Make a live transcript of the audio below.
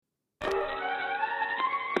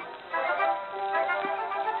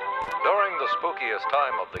spookiest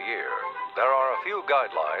time of the year, there are a few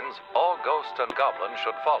guidelines all ghosts and goblins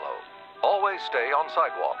should follow. Always stay on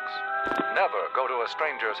sidewalks. Never go to a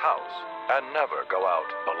stranger's house. And never go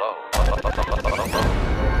out alone.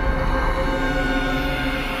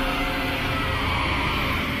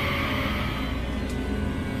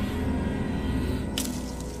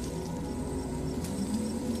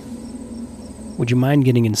 Would you mind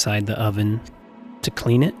getting inside the oven to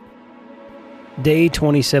clean it? Day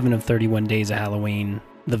 27 of 31 Days of Halloween,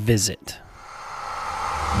 The Visit.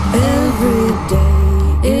 Every day,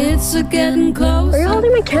 it's getting close. Are you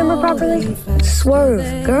holding my camera properly?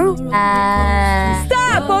 Swerve, girl.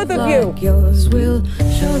 Stop, both of you!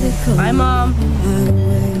 Hi, Mom.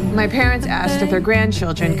 My parents asked if their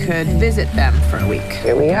grandchildren could visit them for a week.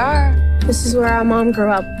 Here we are. This is where our mom grew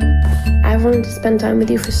up. I've wanted to spend time with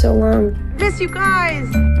you for so long. Miss you guys!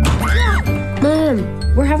 Mom,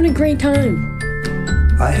 we're having a great time.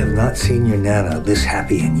 I have not seen your Nana this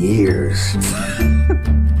happy in years.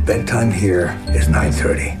 Bedtime here is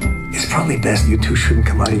 9:30. It's probably best you two shouldn't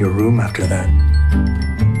come out of your room after that.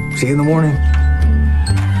 See you in the morning.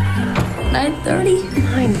 9:30?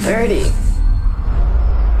 9:30.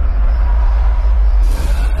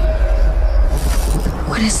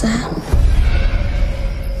 What is that?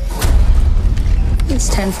 It's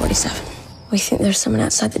 10:47. We think there's someone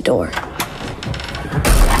outside the door. What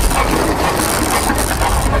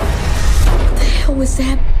the hell was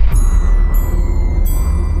that?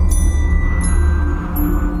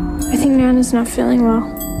 I think Nana's not feeling well.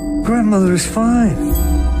 Grandmother is fine.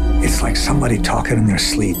 It's like somebody talking in their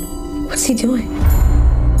sleep. What's he doing?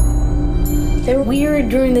 They're weird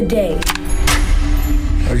during the day.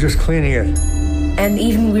 They're just cleaning it. And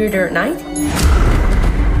even weirder at night?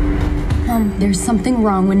 There's something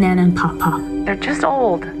wrong with Nana and Papa. They're just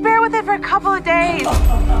old. Bear with it for a couple of days.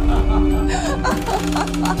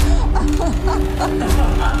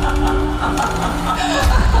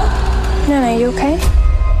 Nana, you okay?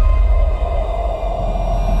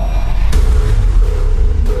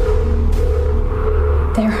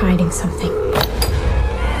 They're hiding something.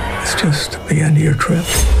 It's just the end of your trip.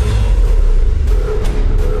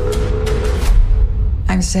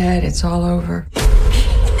 I'm sad it's all over.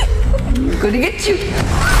 I'm gonna get you.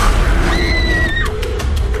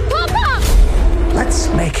 Papa! Let's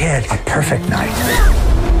make it a perfect night.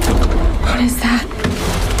 What is that?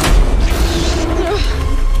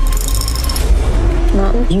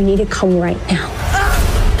 Mom, you need to come right now.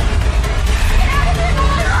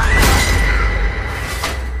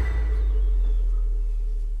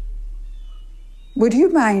 Would you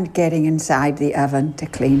mind getting inside the oven to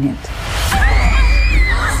clean it?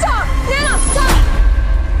 Stop! Nana, stop!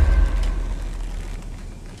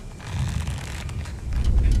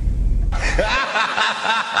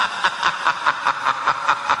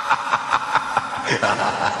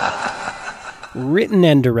 Written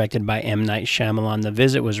and directed by M. Night Shyamalan, The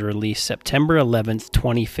Visit was released September 11th,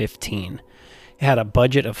 2015. It had a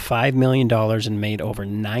budget of $5 million and made over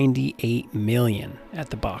 $98 million at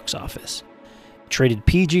the box office. It rated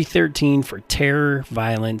PG-13 for terror,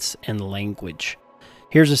 violence, and language.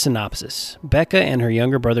 Here's a synopsis. Becca and her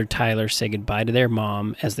younger brother Tyler say goodbye to their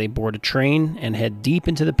mom as they board a train and head deep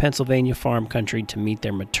into the Pennsylvania farm country to meet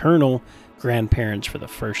their maternal grandparents for the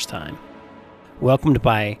first time. Welcomed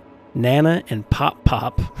by Nana and Pop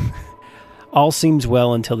Pop, all seems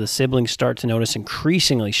well until the siblings start to notice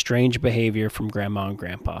increasingly strange behavior from Grandma and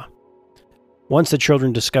Grandpa. Once the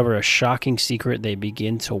children discover a shocking secret, they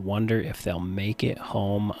begin to wonder if they'll make it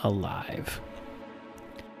home alive.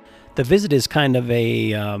 The Visit is kind of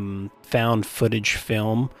a found footage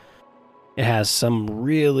film. It has some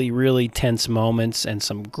really, really tense moments and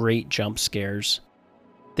some great jump scares.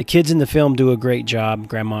 The kids in the film do a great job.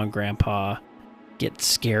 Grandma and Grandpa get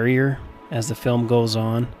scarier as the film goes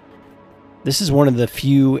on. This is one of the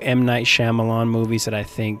few M. Night Shyamalan movies that I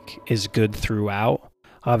think is good throughout.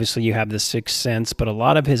 Obviously, you have The Sixth Sense, but a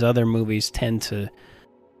lot of his other movies tend to,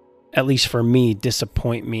 at least for me,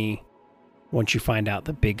 disappoint me once you find out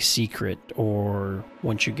the big secret or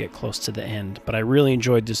once you get close to the end. But I really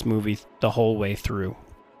enjoyed this movie the whole way through.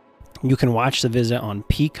 You can watch The Visit on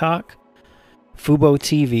Peacock, Fubo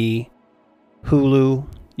TV, Hulu.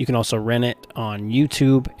 You can also rent it on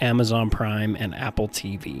YouTube, Amazon Prime, and Apple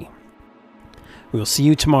TV. We will see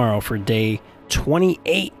you tomorrow for day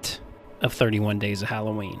 28 of 31 Days of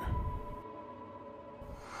Halloween.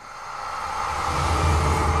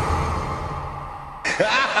 Ha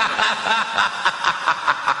ha ha ha ha!